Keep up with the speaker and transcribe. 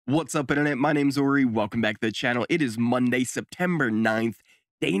What's up, internet? My name's Ori. Welcome back to the channel. It is Monday, September 9th,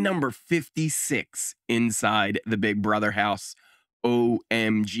 day number 56 inside the Big Brother house.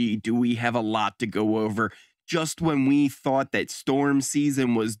 OMG, do we have a lot to go over? Just when we thought that storm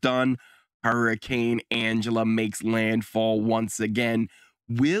season was done, Hurricane Angela makes landfall once again.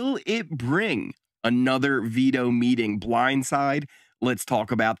 Will it bring another veto meeting blindside? Let's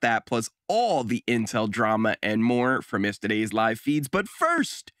talk about that, plus all the intel drama and more from yesterday's live feeds. But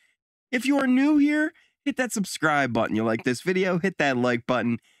first, if you are new here, hit that subscribe button. You like this video, hit that like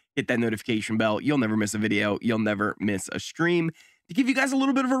button, hit that notification bell. You'll never miss a video. You'll never miss a stream. To give you guys a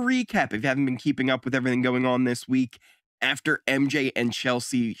little bit of a recap, if you haven't been keeping up with everything going on this week, after MJ and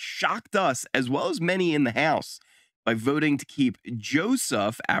Chelsea shocked us, as well as many in the house, by voting to keep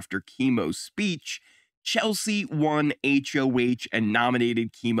Joseph after Chemo's speech, Chelsea won HOH and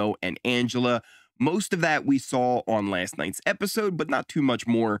nominated Chemo and Angela. Most of that we saw on last night's episode, but not too much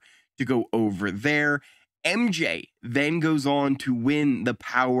more to go over there. MJ then goes on to win the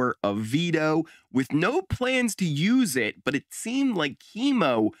power of veto with no plans to use it, but it seemed like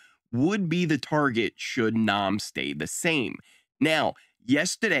Chemo would be the target should Nam stay the same. Now,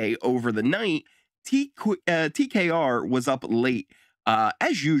 yesterday over the night, TKR was up late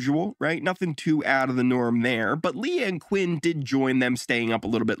as usual, right? Nothing too out of the norm there, but Leah and Quinn did join them, staying up a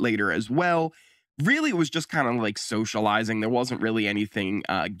little bit later as well. Really, it was just kind of like socializing. There wasn't really anything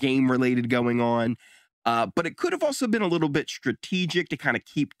game related going on, but it could have also been a little bit strategic to kind of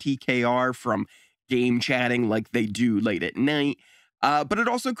keep TKR from game chatting like they do late at night. But it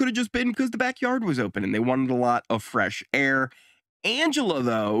also could have just been because the backyard was open and they wanted a lot of fresh air. Angela,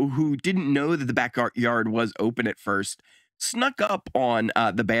 though, who didn't know that the backyard was open at first, snuck up on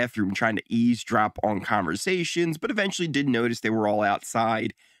the bathroom trying to eavesdrop on conversations, but eventually did notice they were all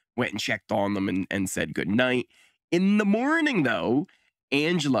outside, went and checked on them and said goodnight. In the morning, though,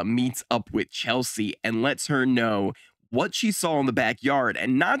 Angela meets up with Chelsea and lets her know what she saw in the backyard.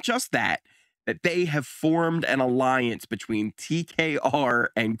 And not just that they have formed an alliance between TKR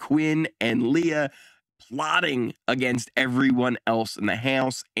and Quinn and Leah, plotting against everyone else in the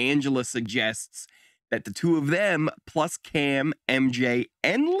house. Angela suggests that the two of them, plus Cam, MJ,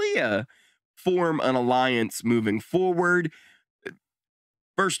 and Leah, form an alliance moving forward.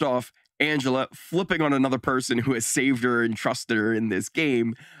 First off, Angela flipping on another person who has saved her and trusted her in this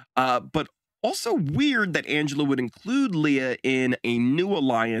game. But also weird that Angela would include Leah in a new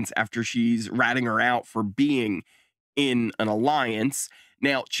alliance after she's ratting her out for being in an alliance.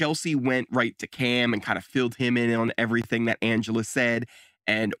 Now, Chelsea went right to Cam and kind of filled him in on everything that Angela said.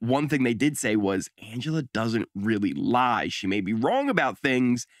 And one thing they did say was Angela doesn't really lie. She may be wrong about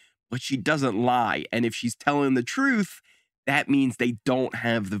things, but she doesn't lie. And if she's telling the truth, that means they don't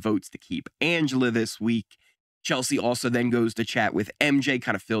have the votes to keep Angela this week. Chelsea also then goes to chat with MJ,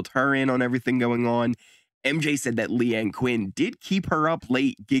 kind of filled her in on everything going on. MJ said that Leah and Quinn did keep her up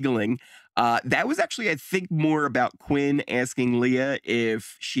late giggling. That was actually, I think, more about Quinn asking Leah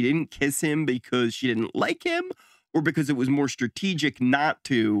if she didn't kiss him because she didn't like him, or because it was more strategic not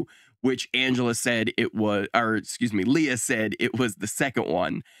to, which Angela said it was, or excuse me, Leah said it was the second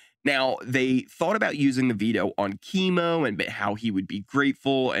one. Now, they thought about using the veto on Chemo and how he would be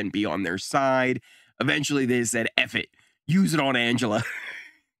grateful and be on their side. Eventually, they said, F it, use it on Angela.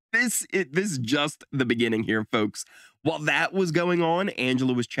 This is just the beginning here, folks. While that was going on,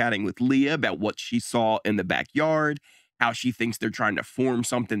 Angela was chatting with Leah about what she saw in the backyard, how she thinks they're trying to form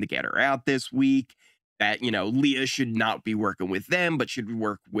something to get her out this week. That, you know, Leah should not be working with them, but should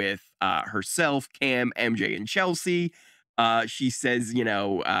work with herself, Cam, MJ, and Chelsea. She says, you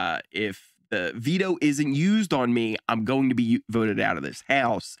know, if the veto isn't used on me, I'm going to be voted out of this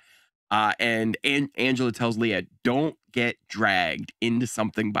house. And Angela tells Leah, don't get dragged into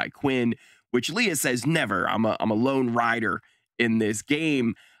something by Quinn, which Leah says, never. I'm a lone rider in this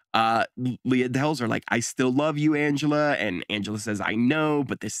game. Leah tells her, like, I still love you, Angela. And Angela says, I know,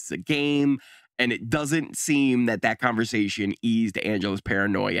 but this is a game. And it doesn't seem that that conversation eased Angela's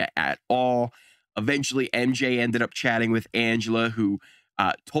paranoia at all. Eventually, MJ ended up chatting with Angela, who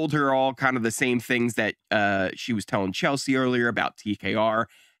told her all kind of the same things that she was telling Chelsea earlier about TKR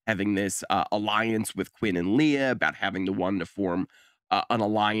having this alliance with Quinn and Leah, about having the one to form an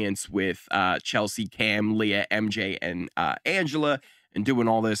alliance with Chelsea, Cam, Leah, MJ, and Angela, and doing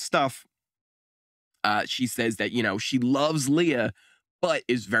all this stuff. She says that, you know, she loves Leah, but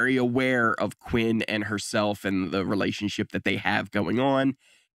is very aware of Quinn and herself and the relationship that they have going on.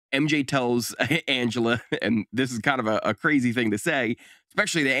 MJ tells Angela, and this is kind of a crazy thing to say,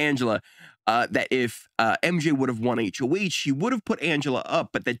 especially to Angela, that if MJ would have won HOH, she would have put Angela up,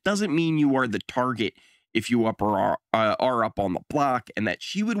 but that doesn't mean you are the target if you are up on the block, and that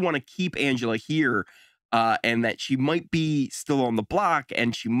she would want to keep Angela here, and that she might be still on the block,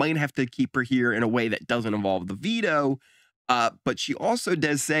 and she might have to keep her here in a way that doesn't involve the veto. But she also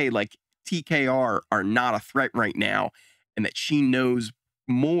does say, like, TKR are not a threat right now, and that she knows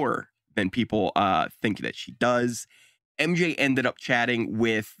more than people think that she does. MJ ended up chatting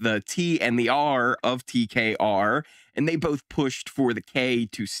with the T and the R of TKR, and they both pushed for the K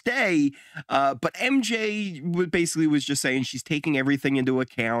to stay. But MJ basically was just saying she's taking everything into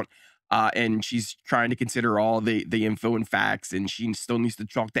account, and she's trying to consider all the info and facts, and she still needs to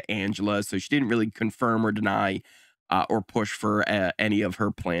talk to Angela. So she didn't really confirm or deny or push for any of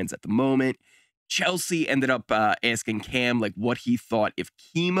her plans at the moment. Chelsea ended up asking Cam like what he thought if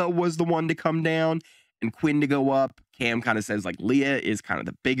Kima was the one to come down and Quinn to go up. Cam kind of says like Leah is kind of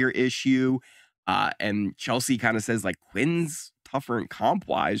the bigger issue. And Chelsea kind of says like Quinn's tougher in comp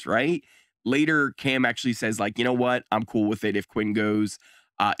wise, right? Later, Cam actually says like, you know what? I'm cool with it if Quinn goes.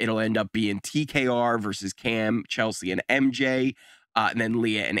 It'll end up being TKR versus Cam, Chelsea, and MJ. And then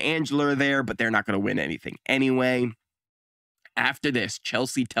Leah and Angela are there, but they're not going to win anything anyway. After this,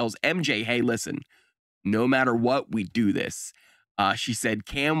 Chelsea tells MJ, hey, listen, no matter what, we do this. She said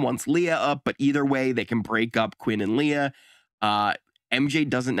Cam wants Leah up, but either way, they can break up Quinn and Leah. MJ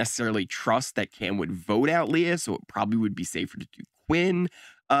doesn't necessarily trust that Cam would vote out Leah, so it probably would be safer to do Quinn,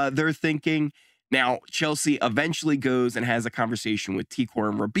 they're thinking. Now, Chelsea eventually goes and has a conversation with T-Core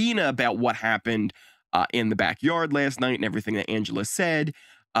and Rubina about what happened in the backyard last night and everything that Angela said.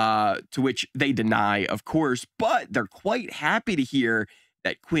 To which they deny, of course, but they're quite happy to hear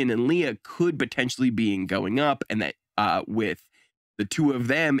that Quinn and Leah could potentially be going up, and that with the two of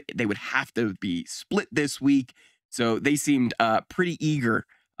them, they would have to be split this week. So they seemed pretty eager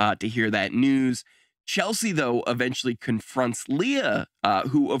to hear that news. Chelsea, though, eventually confronts Leah,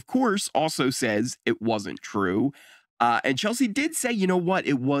 who, of course, also says it wasn't true. And Chelsea did say, you know what,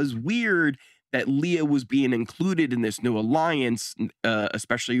 it was weird that Leah was being included in this new alliance,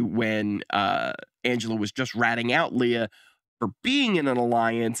 especially when Angela was just ratting out Leah for being in an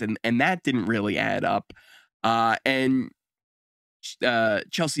alliance, and that didn't really add up. And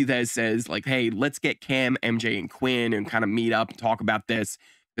Chelsea then says, like, hey, let's get Cam, MJ, and Quinn and kind of meet up and talk about this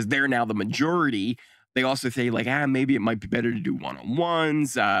because they're now the majority. They also say, like, maybe it might be better to do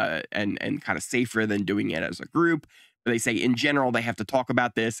one-on-ones and kind of safer than doing it as a group. But they say, in general, they have to talk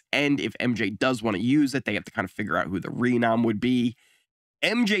about this. And if MJ does want to use it, they have to kind of figure out who the renom would be.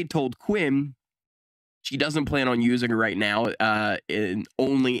 MJ told Quinn she doesn't plan on using it right now, and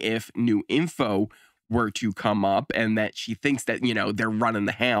only if new info were to come up, and that she thinks that, you know, they're running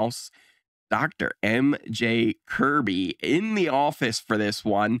the house. Dr. MJ Kirby in the office for this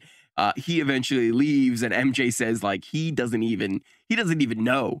one. He eventually leaves, and MJ says, like, he doesn't even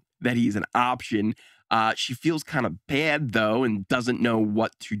know that he's an option. She feels kind of bad, though, and doesn't know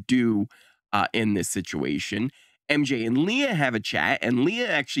what to do in this situation. MJ and Leah have a chat, and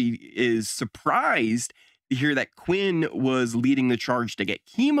Leah actually is surprised to hear that Quinn was leading the charge to get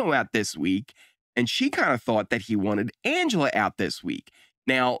chemo out this week, and she kind of thought that he wanted Angela out this week.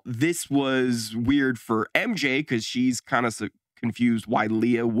 Now, this was weird for MJ because she's kind of confused why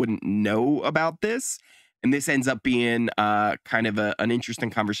Leah wouldn't know about this. And this ends up being kind of an interesting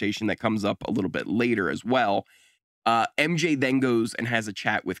conversation that comes up a little bit later as well. MJ then goes and has a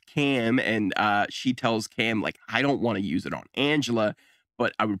chat with Cam, and she tells Cam, like, I don't want to use it on Angela,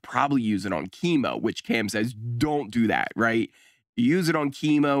 but I would probably use it on chemo, which Cam says, don't do that, right? You use it on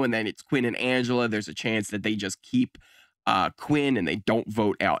chemo, and then it's Quinn and Angela. There's a chance that they just keep Quinn and they don't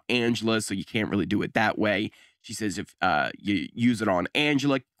vote out Angela, so you can't really do it that way. She says if you use it on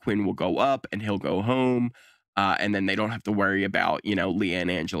Angela, Quinn will go up and he'll go home. And then they don't have to worry about, you know, Leah and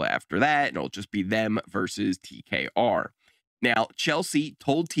Angela after that. And it'll just be them versus TKR. Now, Chelsea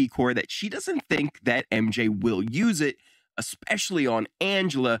told T-Core that she doesn't think that MJ will use it, especially on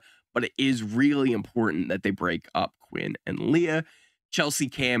Angela, but it is really important that they break up Quinn and Leah. Chelsea,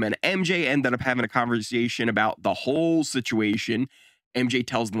 Cam, and MJ ended up having a conversation about the whole situation. MJ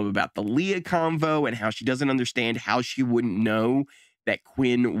tells them about the Leah convo and how she doesn't understand how she wouldn't know that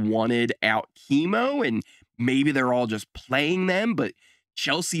Quinn wanted out chemo, and maybe they're all just playing them. But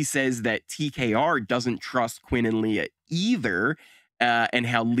Chelsea says that TKR doesn't trust Quinn and Leah either, and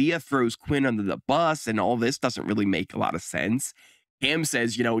how Leah throws Quinn under the bus, and all this doesn't really make a lot of sense. Cam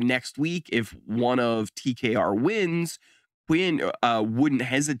says, you know, next week, if one of TKR wins, Quinn wouldn't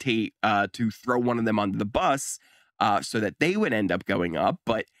hesitate to throw one of them under the bus so that they would end up going up.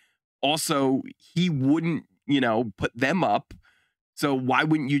 But also, he wouldn't, you know, put them up. So why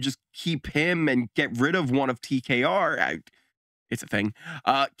wouldn't you just keep him and get rid of one of TKR? It's a thing.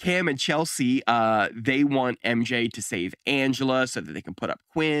 Cam and Chelsea, they want MJ to save Angela so that they can put up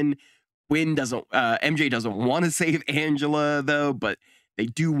Quinn. MJ doesn't want to save Angela though, but they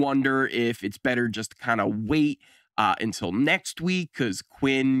do wonder if it's better just to kind of wait until next week because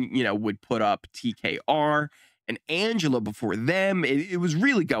Quinn, would put up TKR and Angela before them. It was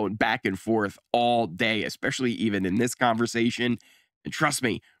really going back and forth all day, especially even in this conversation. And trust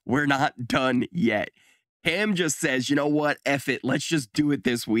me, we're not done yet. Cam just says, you know what? F it. Let's just do it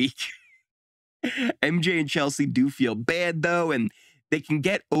this week. MJ and Chelsea do feel bad, though, and they can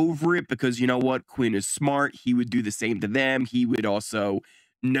get over it because, you know what? Quinn is smart. He would do the same to them. He would also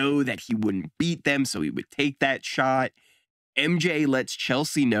know that he wouldn't beat them, so he would take that shot. MJ lets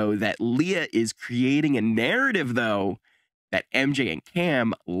Chelsea know that Leah is creating a narrative, though, that MJ and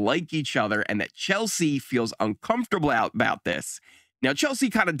Cam like each other and that Chelsea feels uncomfortable about this. Now, Chelsea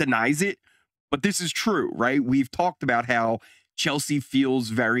kind of denies it, but this is true, right? We've talked about how Chelsea feels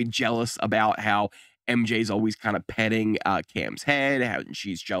very jealous about how MJ's always kind of petting Cam's head, how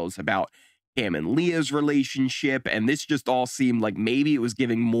she's jealous about Cam and Leah's relationship. And this just all seemed like maybe it was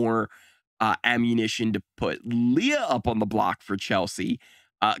giving more ammunition to put Leah up on the block for Chelsea.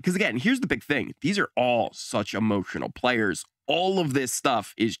 Because again, here's the big thing. These are all such emotional players. All of this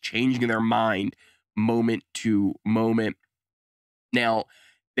stuff is changing their mind moment to moment. Now,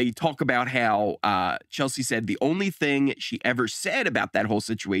 they talk about how Chelsea said the only thing she ever said about that whole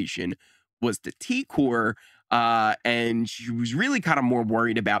situation was the T-Core, and she was really kind of more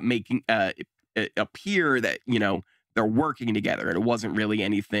worried about making it appear that, they're working together, and it wasn't really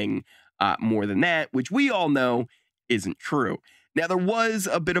anything more than that, which we all know isn't true. Now, there was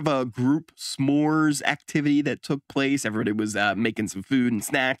a bit of a group s'mores activity that took place. Everybody was making some food and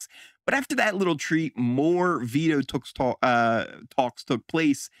snacks. But after that little treat, more Veto talks took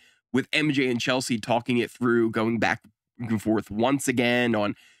place with MJ and Chelsea talking it through, going back and forth once again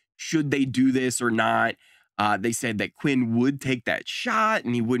on should they do this or not. They said that Quinn would take that shot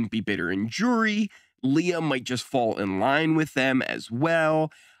and he wouldn't be bitter in jury. Leah might just fall in line with them as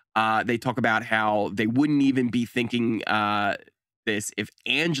well. They talk about how they wouldn't even be thinking this if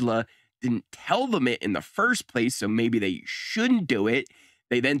Angela didn't tell them it in the first place, so maybe they shouldn't do it.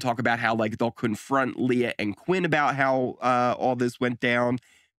 They then talk about how they'll confront Leah and Quinn about how all this went down.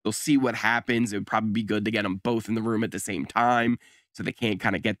 They'll see what happens. It would probably be good to get them both in the room at the same time so they can't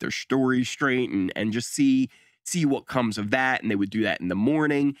kind of get their story straight and just see what comes of that. And they would do that in the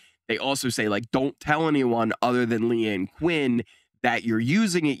morning. They also say, don't tell anyone other than Leah and Quinn that you're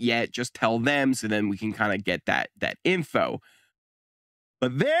using it yet. Just tell them so then we can kind of get that info.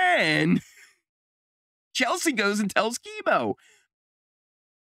 But then Chelsea goes and tells Chemo.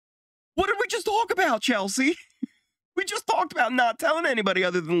 What did we just talk about, Chelsea? We just talked about not telling anybody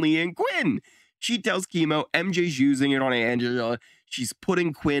other than Leah and Quinn. She tells Chemo MJ's using it on Angela. She's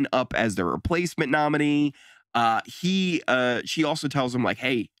putting Quinn up as the replacement nominee. She also tells him,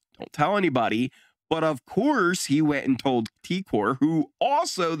 hey, don't tell anybody. But of course, he went and told T-Core, who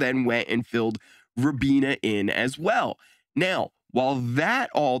also then went and filled Rubina in as well. Now, while that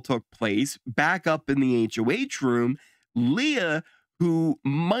all took place, back up in the HOH room, Leah, who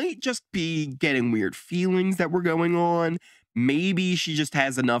might just be getting weird feelings that were going on. Maybe she just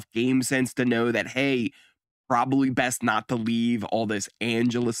has enough game sense to know that, hey, probably best not to leave all this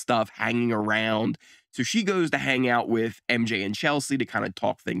Angela stuff hanging around. So she goes to hang out with MJ and Chelsea to kind of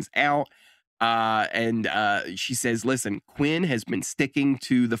talk things out. And she says, listen, Quinn has been sticking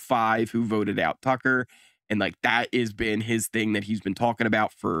to the 5 who voted out Tucker. And that has been his thing that he's been talking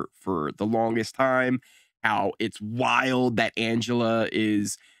about for the longest time. How it's wild that Angela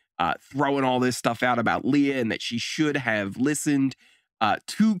is throwing all this stuff out about Leah and that she should have listened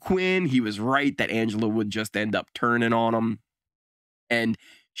to Quinn. He was right that Angela would just end up turning on him. And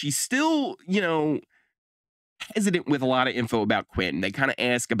she's still, hesitant with a lot of info about Quinn. They kind of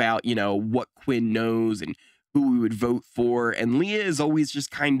ask about, what Quinn knows and who we would vote for. And Leah is always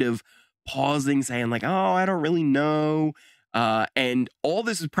just kind of pausing, saying oh, I don't really know. And all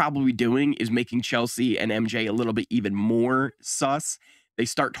this is probably doing is making Chelsea and MJ a little bit even more sus. They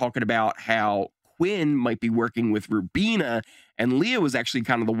start talking about how Quinn might be working with Rubina, and Leah was actually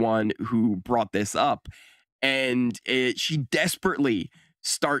kind of the one who brought this up. And she desperately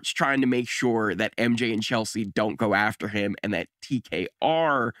starts trying to make sure that MJ and Chelsea don't go after him and that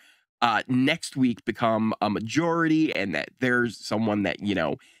TKR next week become a majority and that there's someone that,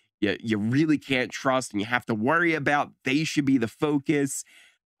 you really can't trust and you have to worry about. They should be the focus.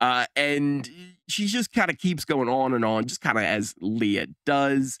 And she just kind of keeps going on, just kind of as Leah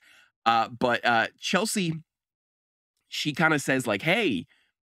does. But Chelsea, she kind of says hey,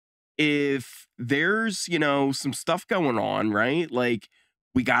 if there's, you know, some stuff going on, right? Like,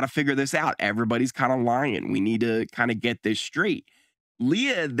 we got to figure this out. Everybody's kind of lying. We need to kind of get this straight.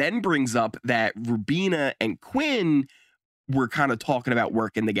 Leah then brings up that Rubina and Quinn were kind of talking about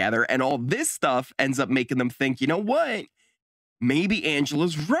working together, and all this stuff ends up making them think, you know what? Maybe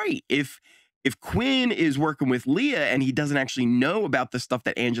Angela's right. If Quinn is working with Leah and he doesn't actually know about the stuff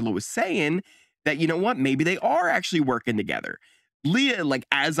that Angela was saying, that, you know what, maybe they are actually working together. Leah, like,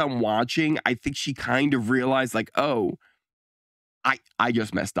 as I'm watching, I think she kind of realized, like, oh, I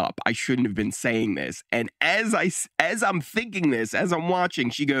just messed up. I shouldn't have been saying this. And as I'm thinking this, as I'm watching,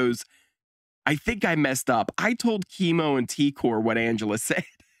 she goes, I think I messed up. I told Chemo and T-Core what Angela said.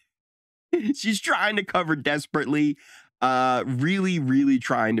 She's trying to cover desperately, really, really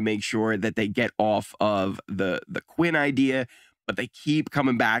trying to make sure that they get off of the Quinn idea, but they keep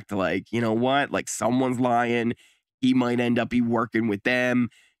coming back to, like, you know what? Like, someone's lying. He might end up be working with them.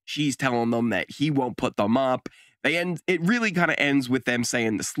 She's telling them that he won't put them up. It really kind of ends with them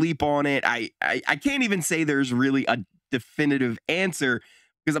saying to sleep on it. I can't even say there's really a definitive answer,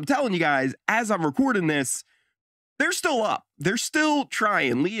 because I'm telling you guys, as I'm recording this, they're still up. They're still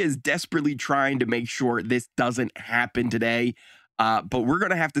trying. Leah is desperately trying to make sure this doesn't happen today. But we're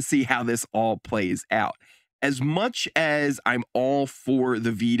going to have to see how this all plays out. As much as I'm all for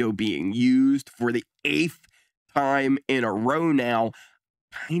the veto being used for the 8th time in a row now,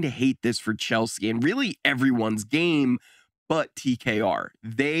 kind of hate this for Chelsea and really everyone's game but TKR.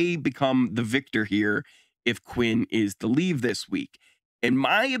 They become the victor here if Quinn is to leave this week. In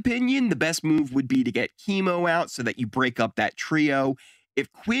my opinion, the best move would be to get Chemo out so that you break up that trio.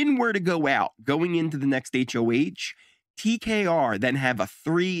 If Quinn were to go out going into the next HOH, TKR then have a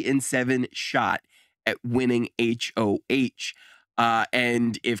 3-in-7 shot at winning HOH.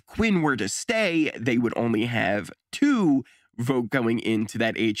 And if Quinn were to stay, they would only have 2 vote going into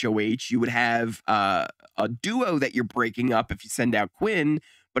that HOH. You would have a duo that you're breaking up if you send out Quinn,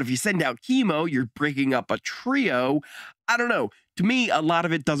 but if you send out Chemo, you're breaking up a trio. I don't know. To me, a lot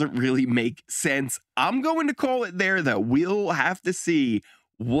of it doesn't really make sense. I'm going to call it there, though. We'll have to see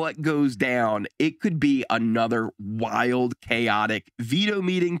what goes down. It could be another wild, chaotic veto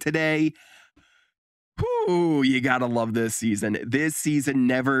meeting today. Whew, you gotta love this season. This season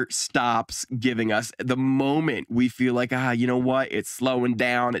never stops giving us the moment we feel like, you know what? It's slowing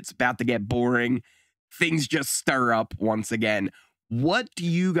down. It's about to get boring. Things just stir up once again. What do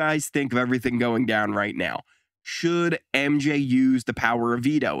you guys think of everything going down right now? Should MJ use the power of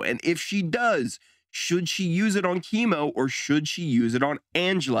veto? And if she does, should she use it on Chemo or should she use it on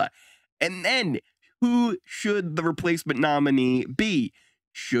Angela? And then, who should the replacement nominee be?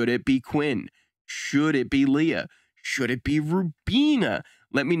 Should it be Quinn? Should it be Leah? Should it be Rubina?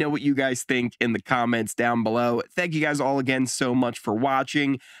 Let me know what you guys think in the comments down below. Thank you guys all again so much for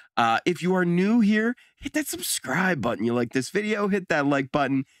watching. If you are new here, hit that subscribe button. You like this video, hit that like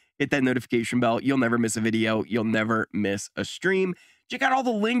button, hit that notification bell. You'll never miss a video. You'll never miss a stream. Check out all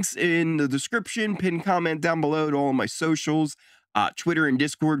the links in the description, pinned comment down below to all of my socials. Twitter and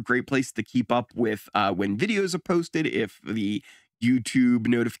Discord, great place to keep up with when videos are posted if the YouTube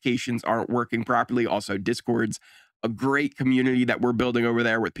notifications aren't working properly. Also, Discord's a great community that we're building over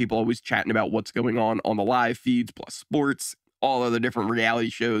there with people always chatting about what's going on the live feeds, plus sports, all other different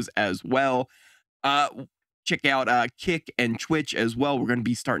reality shows as well. Check out Kick and Twitch as well. We're going to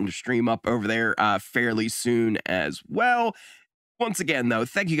be starting to stream up over there fairly soon as well. Once again, though,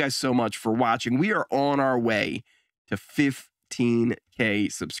 thank you guys so much for watching. We are on our way to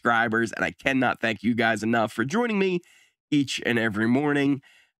 15K subscribers, and I cannot thank you guys enough for joining me each and every morning.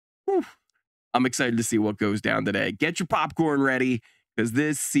 Whew. I'm excited to see what goes down today. Get your popcorn ready, because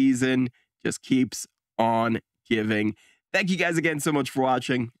this season just keeps on giving. Thank you guys again so much for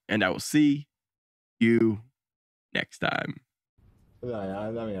watching, and I will see you next time. I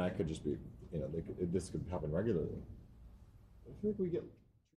mean, I could just be, you know, this could happen regularly. I feel like we get